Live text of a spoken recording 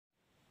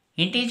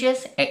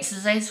Integers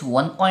exercise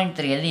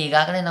 1.3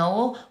 ಈಗಾಗಲೇ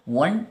ನಾವು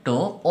 1 to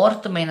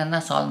 4th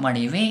ಮೇನನ್ನು solve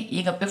ಮಾಡೀವಿ.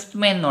 ಈಗ 5th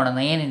ಮೇನ್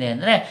ನೋಡೋಣ. ಏನಿದೆ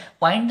ಅಂದರೆ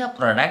find the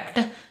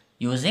product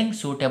using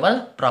suitable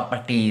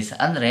properties.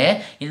 ಅಂದರೆ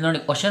ಇಲ್ಲಿ ನೋಡಿ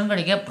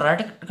ಕ್ವಶನ್ಗಳಿಗೆ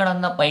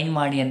ಪ್ರಾಡಕ್ಟ್ಗಳನ್ನು ಫೈಂಡ್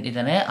ಮಾಡಿ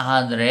ಅಂತಿದ್ದಾನೆ,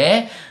 ಆದರೆ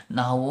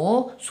ನಾವು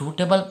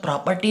ಸೂಟೇಬಲ್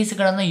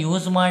ಪ್ರಾಪರ್ಟೀಸ್ಗಳನ್ನು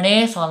ಯೂಸ್ ಮಾಡೇ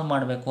ಸಾಲ್ವ್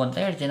ಮಾಡಬೇಕು ಅಂತ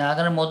ಹೇಳ್ತೀನಿ.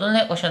 ಹಾಗಾದರೆ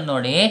ಮೊದಲನೇ ಕ್ವಶನ್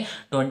ನೋಡಿ,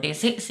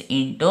 26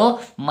 ಇಂಟು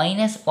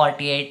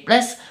 -48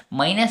 ಪ್ಲಸ್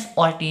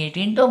 -48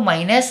 ಇಂಟು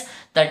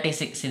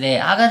 -36 ಇದೆ.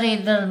 ಹಾಗಾದರೆ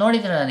ಇದರಲ್ಲಿ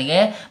ನೋಡಿದರೆ ನನಗೆ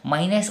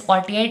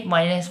 -48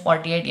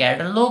 -48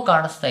 ಎರಡರಲ್ಲೂ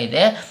ಕಾಣಿಸ್ತಾ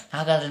ಇದೆ.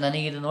 ಹಾಗಾದರೆ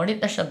ನನಗೆ ಇದು ನೋಡಿದ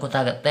ತಕ್ಷಣ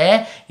ಗೊತ್ತಾಗುತ್ತೆ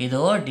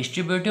ಇದು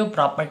distributive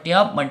property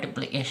of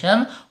multiplication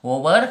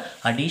over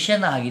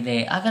addition ಆಗಿದೆ.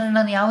 ಹಾಗಾದರೆ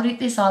ನಾನು ಯಾವ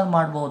ರೀತಿ ಸಾಲ್ವ್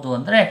ಮಾಡ್ಬೋದು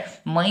ಅಂದರೆ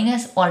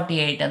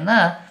 -48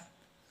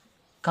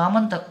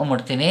 ಕಾಮನ್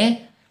ತಗೊಂಡ್ಬಿಡ್ತೀನಿ,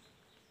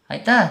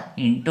 ಆಯಿತಾ,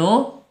 ಇಂಟು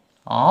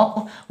ಆಫ್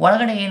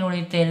ಒಳಗಡೆ ಏನು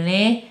ಉಳಿಯುತ್ತೆ,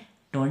 ಇಲ್ಲಿ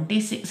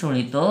 26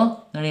 ಉಳಿತು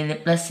ನೋಡಿ, ಇಲ್ಲಿ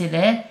ಪ್ಲಸ್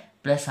ಇದೆ,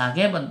 ಪ್ಲಸ್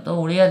ಹಾಗೆ ಬಂತು,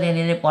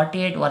 ಉಳಿಯೋದೇನಿದೆ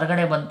 48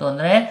 ಹೊರಗಡೆ ಬಂತು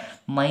ಅಂದರೆ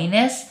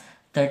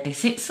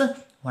 -36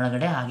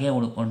 ಒಳಗಡೆ ಹಾಗೆ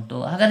ಉಳ್ಕೊಂತು.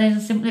 ಹಾಗಾದರೆ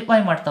ಇದು ಸಿಂಪ್ಲಿಫೈ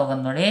ಮಾಡ್ತಾ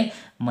ಹೋಗೋದು ನೋಡಿ,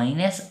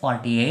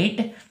 -48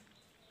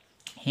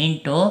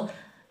 ಇಂಟು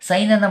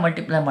ಸೈನನ್ನು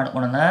ಮಲ್ಟಿಪ್ಲೈ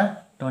ಮಾಡ್ಕೊಳ್ಳೋಣ,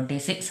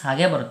 26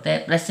 ಹಾಗೆ ಬರುತ್ತೆ,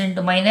 ಪ್ಲಸ್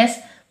ಇಂಟು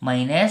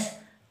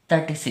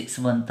 -36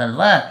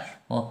 ಬಂತಲ್ವಾ.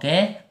 ಓಕೆ,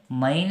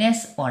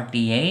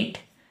 -48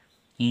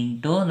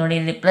 ಇಂಟು ನೋಡಿ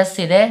ಇಲ್ಲಿ ಪ್ಲಸ್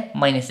ಇದೆ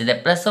ಮೈನಸ್ ಇದೆ,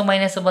 ಪ್ಲಸ್ಸು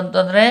ಮೈನಸ್ಸು ಬಂತು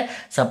ಅಂದರೆ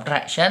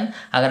ಸಬ್ಟ್ರಾಕ್ಷನ್.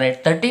 ಹಾಗಾದರೆ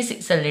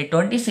 36ಅಲ್ಲಿ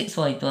 26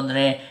 ಹೋಯಿತು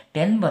ಅಂದರೆ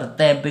 10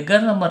 ಬರುತ್ತೆ.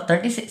 ಬಿಗ್ಗರ್ ನಂಬರ್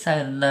 36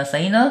 ಆಗಿರೋದ್ರಿಂದ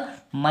ಸೈನು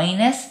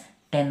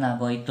 -10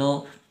 ಆಗೋಯಿತು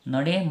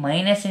ನೋಡಿ,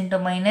 ಮೈನಸ್ ಇಂಟು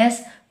ಮೈನಸ್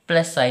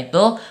ಪ್ಲಸ್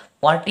ಆಯಿತು.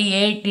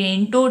 48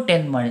 ಇಂಟು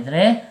 10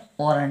 ಮಾಡಿದರೆ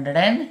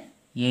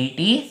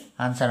 480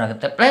 ಆನ್ಸರ್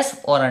ಆಗುತ್ತೆ, ಪ್ಲಸ್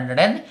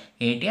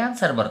 480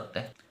 ಆನ್ಸರ್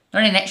ಬರುತ್ತೆ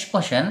ನೋಡಿ. ನೆಕ್ಸ್ಟ್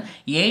ಕ್ವಶನ್,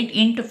 8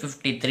 ಇಂಟು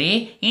 53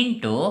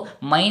 ಇಂಟು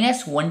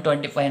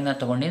 -125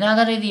 ತೊಗೊಂಡಿನಿ.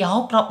 ಹಾಗಾದರೆ ಇದು ಯಾವ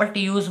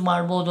ಪ್ರಾಪರ್ಟಿ ಯೂಸ್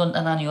ಮಾಡ್ಬೋದು ಅಂತ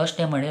ನಾನು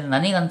ಯೋಚನೆ ಮಾಡಿದರೆ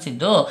ನನಗೆ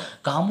ಅನಿಸಿದ್ದು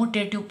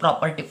ಕಾಮ್ಯುಟೇಟಿವ್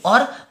ಪ್ರಾಪರ್ಟಿ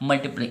ಫಾರ್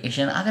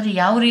ಮಲ್ಟಿಪ್ಲಿಕೇಶನ್. ಹಾಗಾದರೆ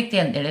ಯಾವ ರೀತಿ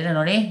ಅಂತ ಹೇಳಿದರೆ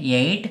ನೋಡಿ,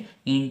 8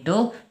 ಇಂಟು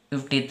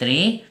 53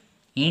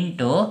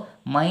 ಇಂಟು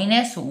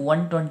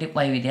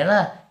 -125 ಇದೆಯಲ್ಲ,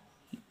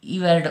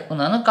 ಇವೆರಡಕ್ಕೂ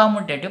ನಾನು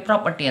ಕಾಮ್ಯುಟೇಟಿವ್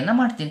ಪ್ರಾಪರ್ಟಿಯನ್ನು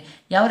ಮಾಡ್ತೀನಿ.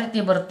 ಯಾವ ರೀತಿ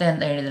ಬರುತ್ತೆ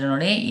ಅಂತ ಹೇಳಿದರೆ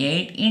ನೋಡಿ,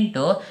 8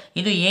 ಇಂಟು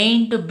ಇದು ಎ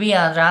ಇಂಟು ಬಿ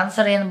ಆದರೆ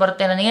ಆನ್ಸರ್ ಏನು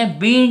ಬರುತ್ತೆ ನನಗೆ,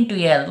 ಬಿ ಇಂಟು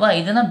ಎ ಅಲ್ವಾ,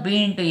 ಇದನ್ನು ಬಿ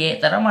ಇಂಟು ಎ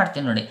ಥರ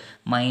ಮಾಡ್ತೀನಿ ನೋಡಿ,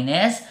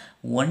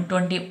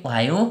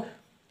 -125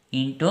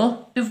 ಇಂಟು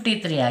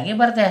 53 ಆಗಿ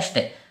ಬರುತ್ತೆ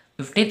ಅಷ್ಟೇ.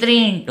 53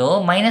 ಇಂಟು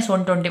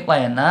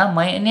 -125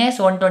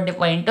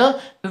 -125 ಇಂಟು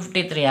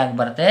 53 ಆಗಿ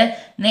ಬರುತ್ತೆ.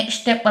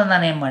 ನೆಕ್ಸ್ಟ್ ಸ್ಟೆಪ್ಪಲ್ಲಿ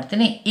ನಾನು ಏನು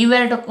ಮಾಡ್ತೀನಿ,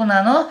 ಇವೆರಡಕ್ಕೂ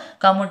ನಾನು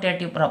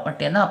ಕಾಮ್ಯುಟೇಟಿವ್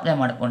ಪ್ರಾಪರ್ಟಿಯನ್ನು ಅಪ್ಲೈ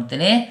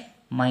ಮಾಡ್ಕೊಳ್ತೀನಿ.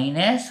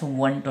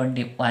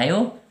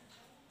 -125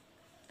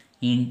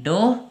 ಇಂಟು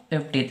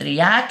 53.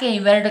 ಯಾಕೆ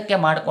ಇವೆರಡಕ್ಕೆ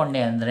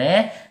ಮಾಡಿಕೊಂಡೆ ಅಂದರೆ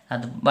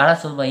ಅದು ಭಾಳ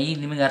ಸುಲಭ, ಈಗ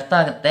ನಿಮಗೆ ಅರ್ಥ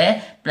ಆಗುತ್ತೆ.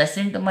 ಪ್ಲಸ್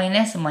ಇಂಟು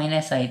ಮೈನಸ್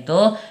ಮೈನಸ್ ಆಯಿತು.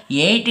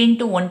 8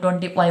 ಇಂಟು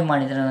 125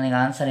 ಮಾಡಿದರೆ ನನಗೆ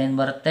ಆನ್ಸರ್ ಏನು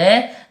ಬರುತ್ತೆ,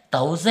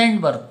 1000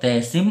 ಬರುತ್ತೆ.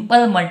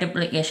 ಸಿಂಪಲ್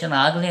ಮಲ್ಟಿಪ್ಲಿಕೇಶನ್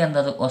ಆಗಲಿ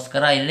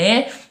ಅನ್ನೋದಕ್ಕೋಸ್ಕರ ಇಲ್ಲಿ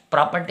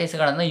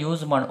ಪ್ರಾಪರ್ಟೀಸ್ಗಳನ್ನು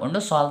ಯೂಸ್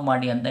ಮಾಡಿಕೊಂಡು ಸಾಲ್ವ್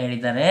ಮಾಡಿ ಅಂತ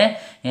ಹೇಳಿದ್ದಾರೆ.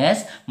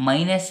 S,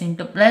 minus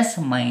into plus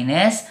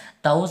minus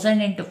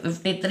 1000 into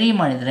 53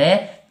 ಮಾಡಿದರೆ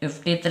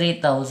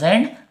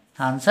 53,000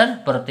 ಆನ್ಸರ್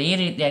ಬರುತ್ತೆ. ಈ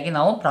ರೀತಿಯಾಗಿ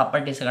ನಾವು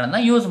ಪ್ರಾಪರ್ಟೀಸ್ಗಳನ್ನು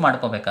ಯೂಸ್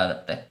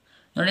ಮಾಡ್ಕೋಬೇಕಾಗತ್ತೆ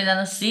ನೋಡಿ.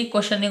 ನಾನು ಸಿ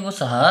ಕ್ವಶನಿಗೂ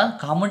ಸಹ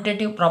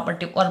ಕಾಮ್ಯುಟೇಟಿವ್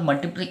ಪ್ರಾಪರ್ಟಿ ಫಾರ್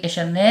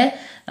ಮಲ್ಟಿಪ್ಲಿಕೇಶನ್ನೇ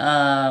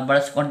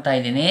ಬಳಸ್ಕೊಳ್ತಾ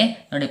ಇದ್ದೀನಿ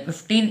ನೋಡಿ.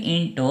 15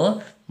 ಇಂಟು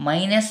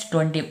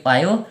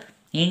 -25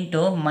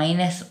 ಇಂಟು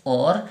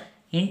 -4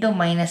 ಇಂಟು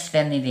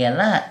 -10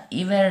 ಇದೆಯಲ್ಲ,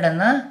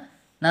 ಇವೆರಡನ್ನು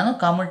ನಾನು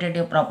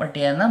ಕಾಮ್ಯುಟೇಟಿವ್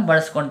ಪ್ರಾಪರ್ಟಿಯನ್ನು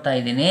ಬಳಸ್ಕೊಳ್ತಾ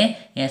ಇದ್ದೀನಿ.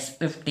 ಎಸ್,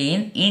 15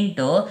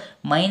 ಇಂಟು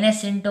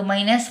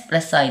ಮೈನಸ್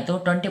ಪ್ಲಸ್ ಆಯಿತು,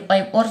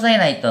 25 4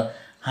 ಸೈನ್ ಆಯಿತು,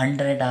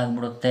 100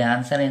 ಆಗಿಬಿಡುತ್ತೆ.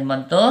 ಆನ್ಸರ್ ಏನು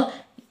ಬಂತು,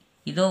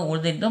 ಇದು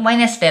ಉಳಿದಿದ್ದು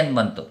 -10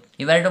 ಬಂತು.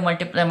 ಇವೆರಡು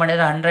ಮಲ್ಟಿಪ್ಲೈ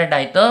ಮಾಡಿದರೆ 100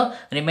 ಆಯಿತು,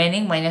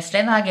 ರಿಮೈನಿಂಗ್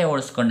 -10 ಹಾಗೆ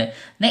ಉಳಿಸ್ಕೊಂಡೆ.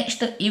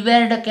 ನೆಕ್ಸ್ಟ್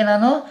ಇವೆರಡಕ್ಕೆ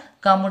ನಾನು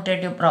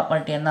ಕಾಮ್ಯುಟೇಟಿವ್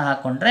ಪ್ರಾಪರ್ಟಿಯನ್ನು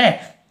ಹಾಕ್ಕೊಂಡ್ರೆ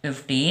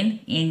 15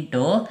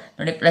 ಇಂಟು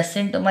ನೋಡಿ ಪ್ಲಸ್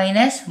ಇಂಟು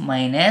ಮೈನಸ್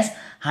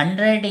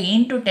 100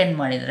 ಇಂಟು 10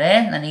 ಮಾಡಿದರೆ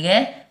ನನಗೆ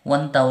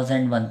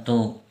 1000 ಬಂತು,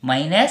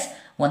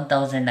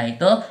 -1000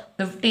 ಆಯಿತು.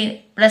 15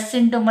 ಪ್ಲಸ್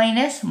ಇಂಟು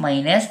ಮೈನಸ್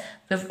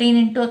 15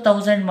 ಇಂಟು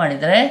 1000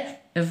 ಮಾಡಿದರೆ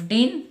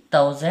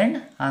 15,000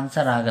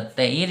 ಆನ್ಸರ್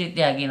ಆಗುತ್ತೆ. ಈ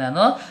ರೀತಿಯಾಗಿ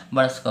ನಾನು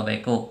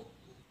ಬಳಸ್ಕೋಬೇಕು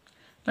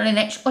ನೋಡಿ.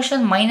 ನೆಕ್ಸ್ಟ್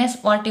ಕ್ವಶನ್,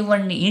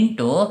 -41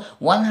 ಇಂಟು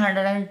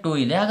 102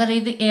 ಇದೆ. ಹಾಗಾದರೆ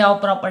ಇದಕ್ಕೆ ಯಾವ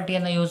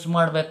ಪ್ರಾಪರ್ಟಿಯನ್ನು ಯೂಸ್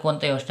ಮಾಡಬೇಕು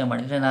ಅಂತ ಯೋಚನೆ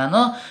ಮಾಡಿದರೆ ನಾನು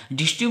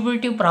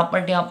distributive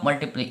property of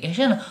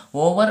multiplication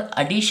over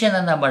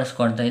ಅಡಿಷನನ್ನು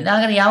ಬಳಸ್ಕೊಳ್ತಾ ಇದ್ದೆ.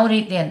 ಹಾಗಾದರೆ ಯಾವ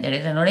ರೀತಿ ಅಂತ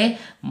ಹೇಳಿದರೆ ನೋಡಿ,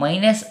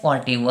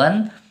 -41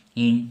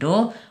 ಇಂಟು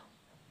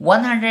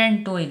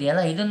 102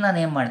 ಇದೆಯಲ್ಲ, ಇದನ್ನು ನಾನು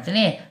ಏನು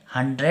ಮಾಡ್ತೀನಿ,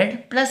 100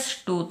 ಪ್ಲಸ್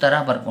 2 ಥರ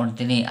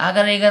ಬರ್ಕೊಳ್ತೀನಿ.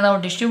 ಹಾಗಾದರೆ ಈಗ ನಾವು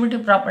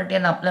ಡಿಸ್ಟ್ರಿಬ್ಯೂಟಿವ್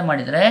ಪ್ರಾಪರ್ಟಿಯನ್ನು ಅಪ್ಲೈ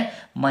ಮಾಡಿದರೆ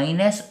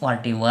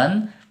 -41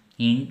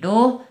 ಇಂಟು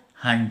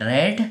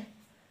 100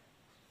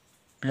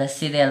 ಪ್ಲಸ್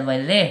ಇದೆ ಅಲ್ವಾ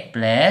ಇಲ್ಲಿ,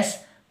 ಪ್ಲಸ್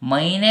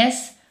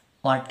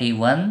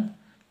 -41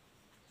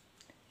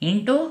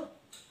 ಇಂಟು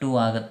 2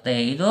 ಆಗುತ್ತೆ.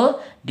 ಇದು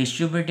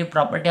distributive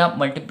property of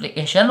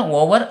multiplication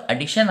over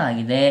addition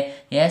ಆಗಿದೆ.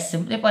 ಎಸ್,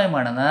 ಸಿಂಪ್ಲಿಫೈ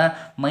ಮಾಡೋಣ.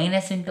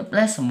 Minus into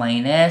plus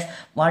minus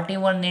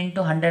 41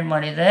 into 100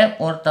 ಮಾಡಿದರೆ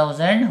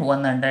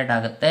 4100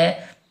 ಆಗುತ್ತೆ,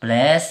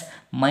 plus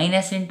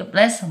minus into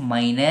plus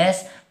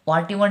minus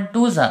 41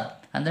 2s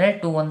ಅಂದರೆ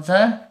 2 1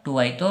 2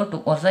 ಆಯಿತು, 2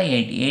 4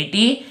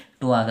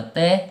 82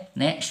 ಆಗುತ್ತೆ.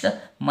 Next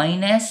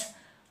minus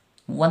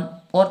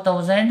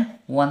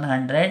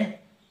 4100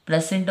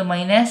 plus into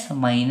minus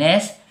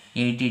minus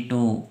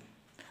 82.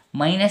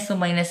 Minus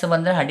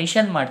ಬಂದರೆ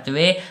ಅಡಿಷನ್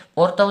ಮಾಡ್ತೀವಿ.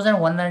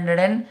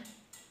 4100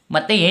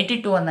 ಮತ್ತು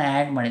 82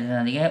 ಆ್ಯಡ್ ಮಾಡಿದರೆ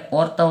ನನಗೆ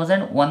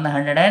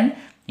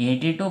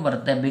 4182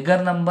 ಬರುತ್ತೆ.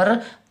 ಬಿಗರ್ ನಂಬರ್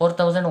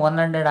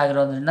 4100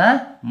 ಆಗಿರೋದ್ರಿಂದ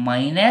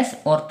ಮೈನಸ್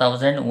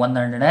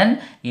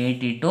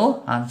 4182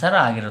 ಆನ್ಸರ್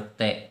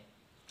ಆಗಿರುತ್ತೆ.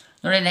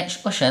 ನೋಡಿ next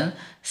question,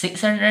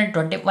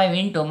 625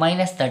 into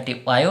minus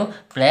 35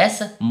 plus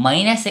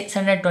minus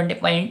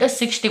 625 into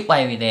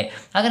 65 ಇದೆ.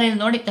 ಹಾಗಾದರೆ ಇಲ್ಲಿ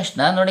ನೋಡಿದ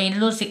ತಕ್ಷಣ ನೋಡಿ,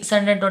 ಇಲ್ಲೂ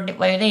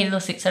 625 ಇದೆ, ಇಲ್ಲೂ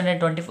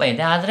 625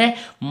 ಇದೆ, ಆದರೆ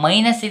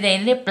ಮೈನಸ್ ಇದೆ,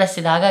 ಇಲ್ಲಿ ಪ್ಲಸ್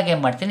ಇದೆ. ಹಾಗಾಗಿ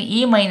ಏನು ಮಾಡ್ತೀನಿ, ಈ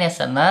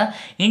ಮೈನಸನ್ನು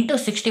ಇಂಟು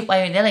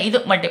 65 ಇದೆಯಲ್ಲ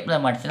ಇದಕ್ಕೆ ಮಲ್ಟಿಪ್ಲೈ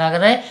ಮಾಡ್ತೀನಿ.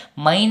 ಹಾಗಾದರೆ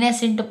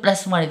ಮೈನಸ್ ಇಂಟು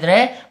ಪ್ಲಸ್ ಮಾಡಿದರೆ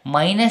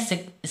ಮೈನಸ್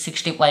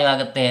 65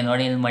 ಆಗುತ್ತೆ.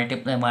 ನೋಡಿ ಇಲ್ಲಿ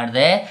ಮಲ್ಟಿಪ್ಲೈ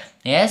ಮಾಡಿದೆ.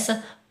 ಎಸ್,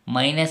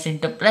 ಮೈನಸ್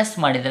ಇಂಟು ಪ್ಲಸ್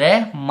ಮಾಡಿದರೆ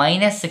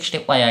ಮೈನಸ್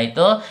 65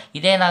 ಆಯಿತು.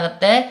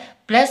 ಇದೇನಾಗುತ್ತೆ,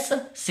 ಪ್ಲಸ್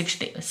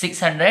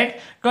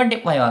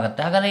 625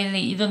 ಆಗುತ್ತೆ. ಹಾಗಾದರೆ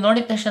ಇಲ್ಲಿ ಇದು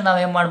ನೋಡಿದ ತಕ್ಷಣ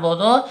ನಾವೇನು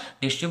ಮಾಡ್ಬೋದು,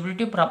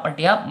 ಡಿಸ್ಟ್ರಿಬ್ಯೂಟಿವ್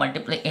ಪ್ರಾಪರ್ಟಿಯ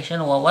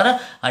ಮಲ್ಟಿಪ್ಲಿಕೇಶನ್ ಓವರ್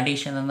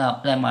ಅಡಿಷನನ್ನು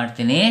ಅಪ್ಲೈ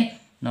ಮಾಡ್ತೀನಿ.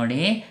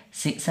 ನೋಡಿ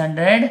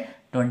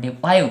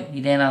 625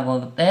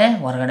 ಇದೇನಾಗೋಗುತ್ತೆ,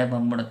 ಹೊರಗಡೆ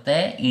ಬಂದ್ಬಿಡುತ್ತೆ,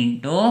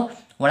 ಇಂಟು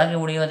ಒಳಗೆ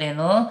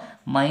ಉಳಿಯೋದೇನು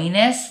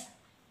ಮೈನಸ್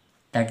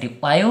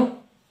 35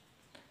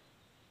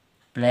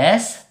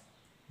 ಪ್ಲಸ್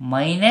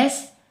ಮೈನಸ್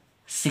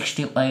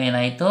 65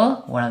 ಏನಾಯಿತು,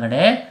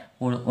 ಒಳಗಡೆ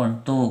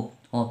ಉಳ್ಕೊಳ್ತು.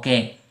 Okay,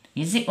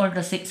 is equal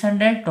to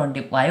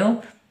 625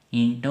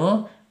 into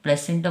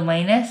plus into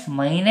minus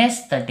minus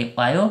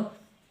 35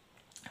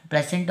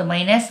 plus into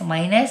minus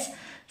minus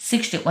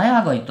 65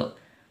 ಆಗೋಯ್ತು.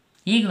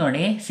 ಈಗ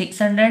ನೋಡಿ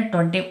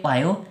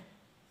 625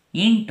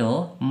 ಇಂಟು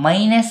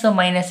ಮೈನಸ್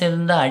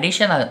ಇಂದ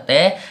ಅಡಿಷನ್ ಆಗುತ್ತೆ.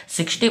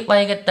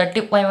 65ಗೆ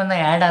 35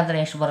 ಆ್ಯಡ್ ಆದರೆ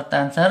ಎಷ್ಟು ಬರುತ್ತೆ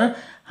ಆನ್ಸರ್,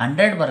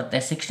 100 ಬರುತ್ತೆ.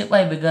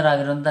 65 ಬಿಗರ್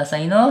ಆಗಿರೋಂಥ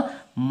ಸೈನು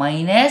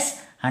ಮೈನಸ್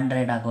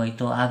 100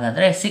 ಆಗೋಯ್ತು.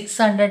 ಹಾಗಾದರೆ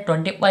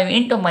 625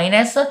 ಇಂಟು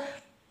ಮೈನಸ್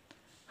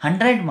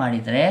 100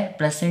 ಮಾಡಿದರೆ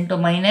plus into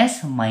minus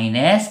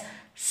minus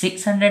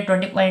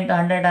 625 into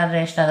 100 ಆದರೆ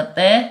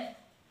ಎಷ್ಟಾಗುತ್ತೆ,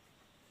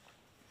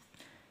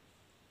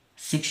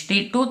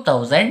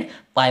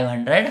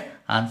 62,500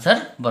 ಆನ್ಸರ್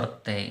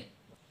ಬರುತ್ತೆ.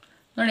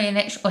 ನೋಡಿ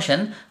ನೆಕ್ಸ್ಟ್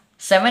ಕ್ವಶನ್,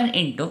 7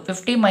 ಇಂಟು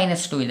 50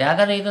 ಮೈನಸ್ 2 ಇದೆ.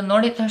 ಹಾಗಾದರೆ ಇದು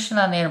ನೋಡಿದ ತಕ್ಷಣ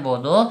ನಾನು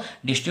ಹೇಳ್ಬೋದು,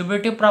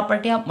 distributive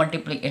property of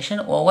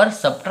multiplication over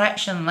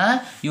ಸಬ್ಟ್ರಾಕ್ಷನ್ನ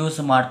use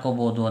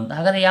ಮಾಡ್ಕೋಬೋದು ಅಂತ.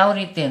 ಹಾಗಾದರೆ ಯಾವ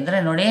ರೀತಿ ಅಂದರೆ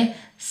ನೋಡಿ,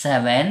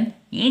 7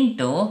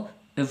 ಇಂಟು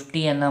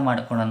 50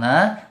 ಮಾಡ್ಕೊಳ್ಳೋಣ.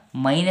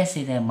 ಮೈನಸ್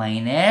ಇದೆ,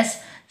 ಮೈನಸ್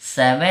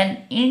 7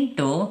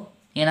 ಇಂಟು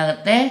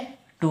ಏನಾಗುತ್ತೆ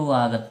 2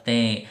 ಆಗುತ್ತೆ.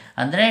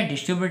 ಅಂದರೆ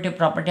distributive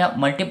property of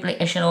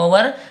multiplication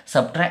over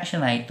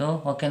subtraction ಆಯಿತು.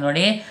 ಓಕೆ,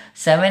 ನೋಡಿ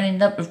 7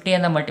 ಇಂದ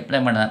 50 ಮಲ್ಟಿಪ್ಲೈ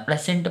ಮಾಡೋಣ.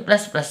 ಪ್ಲಸ್ ಇಂಟು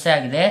ಪ್ಲಸ್ ಪ್ಲಸ್ಸೇ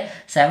ಆಗಿದೆ.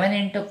 7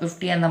 ಇಂಟು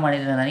 50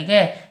 ಮಾಡಿದರೆ ನನಗೆ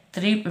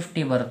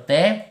 350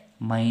 ಬರುತ್ತೆ.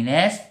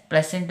 ಮೈನಸ್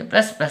ಪ್ಲಸ್ ಇಂಟು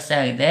ಪ್ಲಸ್ ಪ್ಲಸ್ಸೇ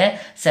ಆಗಿದೆ.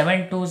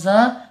 7 2s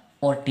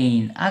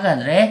 14.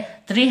 ಹಾಗಾದರೆ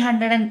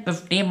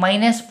 350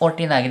 ಮೈನಸ್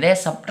 14 ಆಗಿದೆ.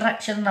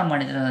 ಸಬ್ಟ್ರಾಕ್ಷನ್ನ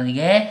ಮಾಡಿದರೆ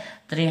ನನಗೆ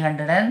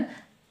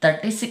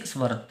 336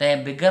 ಬರುತ್ತೆ.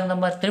 ಬಿಗ್ಗರ್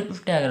ನಂಬರ್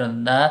 350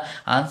 ಆಗಿರೋದ್ರಿಂದ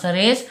ಆನ್ಸರ್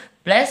ಈಸ್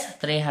ಪ್ಲಸ್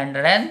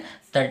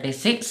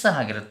 336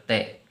 ಆಗಿರುತ್ತೆ.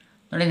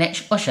 ನೋಡಿ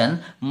next question,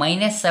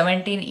 minus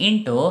 17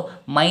 into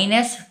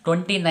minus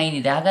 29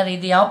 ಇದೆ. ಹಾಗಾದರೆ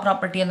ಇದು ಯಾವ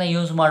ಪ್ರಾಪರ್ಟಿಯನ್ನು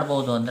ಯೂಸ್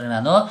ಮಾಡ್ಬೋದು ಅಂದರೆ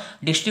ನಾನು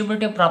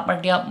distributive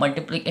property of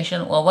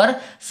multiplication over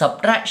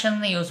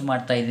ಸಬ್ಟ್ರಾಕ್ಷನ್ನ use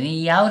ಮಾಡ್ತಾ ಇದ್ದೀನಿ.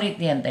 ಯಾವ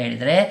ರೀತಿ ಅಂತ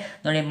ಹೇಳಿದರೆ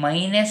ನೋಡಿ,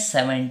 ಮೈನಸ್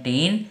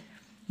 17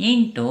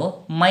 ಇಂಟು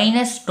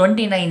ಮೈನಸ್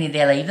 29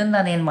 ಇದೆಯಲ್ಲ, ಇದನ್ನು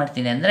ನಾನು ಏನು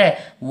ಮಾಡ್ತೀನಿ ಅಂದರೆ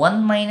 1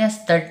 ಮೈನಸ್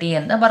 30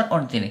 ಅಂತ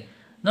ಬರ್ಕೊಳ್ತೀನಿ.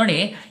 ನೋಡಿ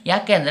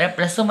ಯಾಕೆ ಅಂದರೆ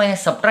ಪ್ಲಸ್ಸು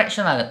ಮೈನಸ್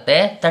ಸಬ್ಟ್ರಾಕ್ಷನ್ ಆಗುತ್ತೆ.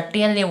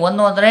 30ಯಲ್ಲಿ 1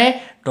 ಹೋದರೆ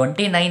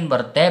 29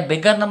 ಬರುತ್ತೆ.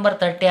 ಬಿಗ್ಗರ್ ನಂಬರ್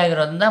 30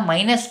 ಆಗಿರೋದ್ರಿಂದ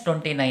ಮೈನಸ್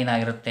 29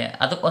 ಆಗಿರುತ್ತೆ.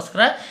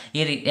 ಅದಕ್ಕೋಸ್ಕರ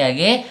ಈ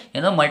ರೀತಿಯಾಗಿ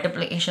ಏನು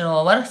ಮಲ್ಟಿಪ್ಲಿಕೇಶನ್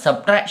ಓವರ್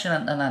ಸಬ್ಟ್ರಾಕ್ಷನ್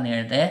ಅಂತ ನಾನು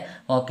ಹೇಳಿದೆ.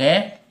 ಓಕೆ,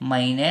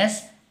 ಮೈನಸ್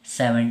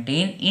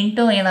 17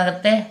 ಇಂಟು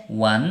ಏನಾಗುತ್ತೆ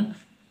 1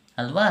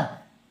 ಅಲ್ವಾ,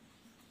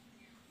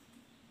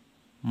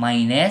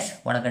 ಮೈನಸ್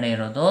ಒಳಗಡೆ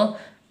ಇರೋದು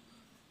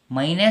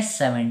ಮೈನಸ್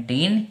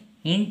 17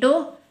 ಇಂಟು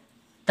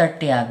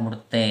 30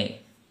 ಆಗಿಬಿಡುತ್ತೆ.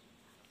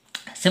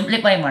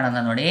 ಸಿಂಪ್ಲಿಫೈ ಮಾಡೋಣ.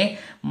 ನೋಡಿ,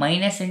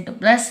 ಮೈನಸ್ ಇಂಟು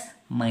ಪ್ಲಸ್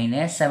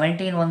ಮೈನಸ್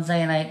 17 1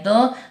 ಏನಾಯಿತು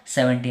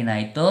 17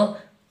 ಆಯಿತು.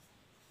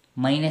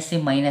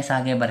 ಮೈನಸ್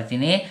ಹಾಗೆ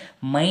ಬರ್ತೀನಿ.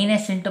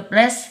 ಮೈನಸ್ ಇಂಟು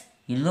ಪ್ಲಸ್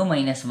ಇಲ್ಲೂ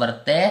ಮೈನಸ್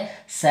ಬರುತ್ತೆ.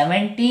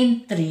 17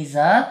 3s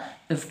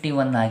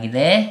 51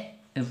 ಆಗಿದೆ.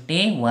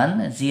 51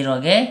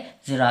 0ಗೆ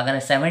 0.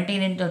 ಹಾಗಾದರೆ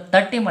 17 ಇಂಟು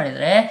 30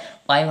 ಮಾಡಿದರೆ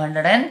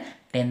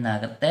 510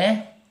 ಆಗುತ್ತೆ.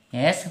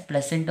 S,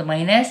 plus into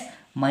minus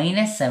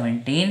minus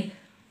 17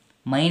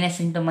 minus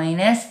into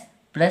minus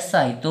plus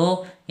ಆಯಿತು.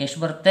 ಎಷ್ಟು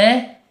ಬರುತ್ತೆ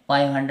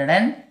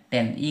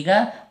 510. ಈಗ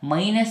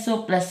ಮೈನಸ್ಸು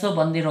ಪ್ಲಸ್ಸು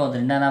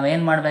ಬಂದಿರೋದ್ರಿಂದ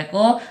ನಾವೇನು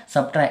ಮಾಡಬೇಕು,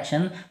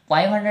 ಸಬ್ಟ್ರಾಕ್ಷನ್.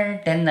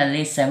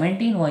 510ನಲ್ಲಿ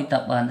 17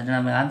 ಹೋಯ್ತಪ್ಪ ಅಂದರೆ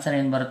ನಮಗೆ ಆನ್ಸರ್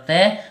ಏನು ಬರುತ್ತೆ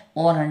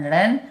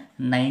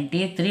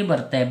 493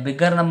 ಬರುತ್ತೆ.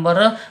 ಬಿಗ್ಗರ್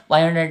ನಂಬರು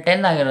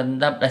 510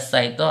 ಆಗಿರೋದ್ರಿಂದ ಪ್ಲಸ್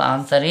ಆಯಿತು.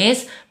 ಆನ್ಸರ್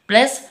ಈಸ್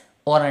ಪ್ಲಸ್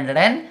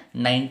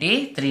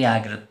 493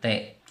 ಆಗಿರುತ್ತೆ.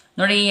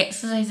 ನೋಡಿ ಈ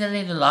ಎಕ್ಸಸೈಸಲ್ಲಿ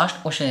ಇದು ಲಾಸ್ಟ್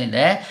ಕ್ವಶನ್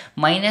ಇದೆ.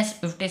 ಮೈನಸ್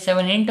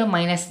 57 ಇಂಟು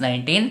ಮೈನಸ್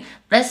 19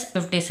 ಪ್ಲಸ್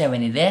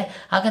 57 ಇದೆ.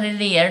 ಹಾಗಾದರೆ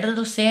ಇಲ್ಲಿ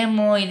ಎರಡರದ್ದು ಸೇಮ್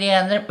ಇದೆ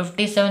ಅಂದರೆ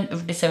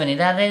 57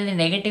 ಇದೆ, ಆದರೆ ಇಲ್ಲಿ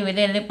ನೆಗೆಟಿವ್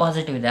ಇದೆ, ಇಲ್ಲಿ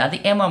ಪಾಸಿಟಿವ್ ಇದೆ.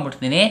 ಅದಕ್ಕೆ ಏನು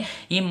ಮಾಡ್ಬಿಡ್ತೀನಿ,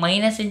 ಈ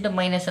ಮೈನಸ್ ಇಂಟು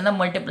ಮೈನಸನ್ನು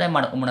ಮಲ್ಟಿಪ್ಲೈ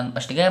ಮಾಡ್ಕೊಂಬಿಡೋಣ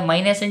ಫಸ್ಟಿಗೆ.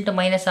 ಮೈನಸ್ ಇಂಟು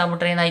ಮೈನಸ್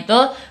ಆಗ್ಬಿಟ್ರೆ ಏನಾಯಿತು,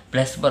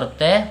 ಪ್ಲಸ್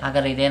ಬರುತ್ತೆ.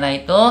 ಹಾಗಾದ್ರೆ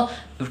ಇದೇನಾಯಿತು,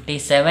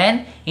 57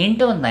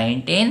 ಇಂಟು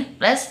 19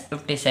 ಪ್ಲಸ್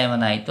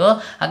 57 ಆಯಿತು.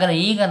 ಹಾಗಾದರೆ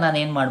ಈಗ ನಾನು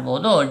ಏನು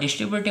ಮಾಡ್ಬೋದು,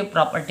 distributive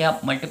property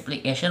of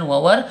multiplication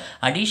over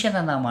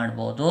ಅಡಿಷನನ್ನು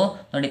ಮಾಡ್ಬೋದು.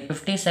 ನೋಡಿ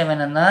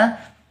 57ಅನ್ನು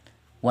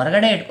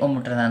ಹೊರಗಡೆ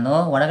ಇಟ್ಕೊಂಡ್ಬಿಟ್ರೆ ನಾನು,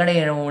 ಒಳಗಡೆ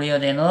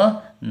ಉಳಿಯೋದೇನು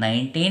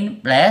 19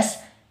 ಪ್ಲಸ್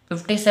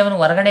 57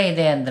 ಹೊರಗಡೆ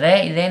ಇದೆ ಅಂದರೆ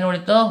ಇದೇನು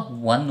ಉಳಿತು,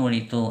 1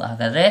 ಉಳಿತು.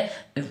 ಹಾಗಾದರೆ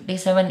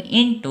 57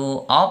 ಇಂಟು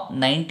ಆಫ್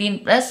 19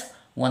 ಪ್ಲಸ್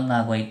 1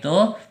 ಆಗೋಯ್ತು.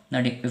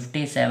 ನೋಡಿ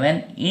 57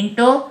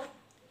 ಇಂಟು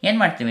ಏನು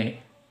ಮಾಡ್ತೀವಿ,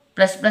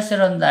 ಪ್ಲಸ್ ಪ್ಲಸ್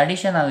ಇರೋದು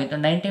ಅಡಿಷನ್ ಆಗೋಯಿತು.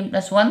 19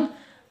 ಪ್ಲಸ್ 1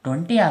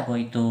 20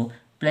 ಆಗೋಯಿತು.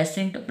 ಪ್ಲಸ್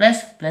ಇಂಟು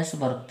ಪ್ಲಸ್ ಪ್ಲಸ್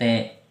ಬರುತ್ತೆ.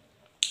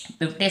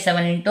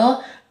 57 ಇಂಟು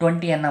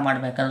 20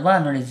 ಮಾಡಬೇಕಲ್ವಾ.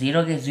 ನೋಡಿ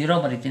 0ಗೆ 0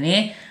 ಬರಿತೀನಿ.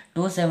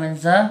 2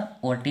 7s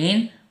 14,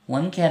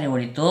 1 ಕ್ಯಾರಿ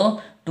ಉಳಿತು.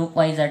 2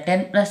 5s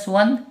 10 ಪ್ಲಸ್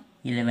 1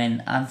 11.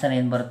 ಆನ್ಸರ್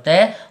ಏನು ಬರುತ್ತೆ,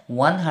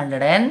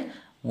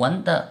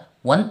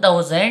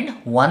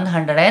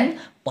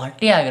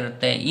 1140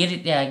 ಆಗಿರುತ್ತೆ. ಈ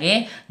ರೀತಿಯಾಗಿ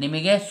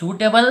ನಿಮಗೆ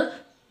ಸೂಟೇಬಲ್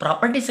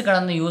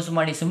ಪ್ರಾಪರ್ಟೀಸ್ಗಳನ್ನು ಯೂಸ್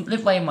ಮಾಡಿ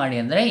ಸಿಂಪ್ಲಿಫೈ ಮಾಡಿ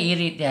ಅಂದರೆ ಈ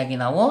ರೀತಿಯಾಗಿ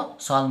ನಾವು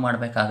ಸಾಲ್ವ್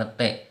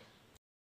ಮಾಡಬೇಕಾಗತ್ತೆ.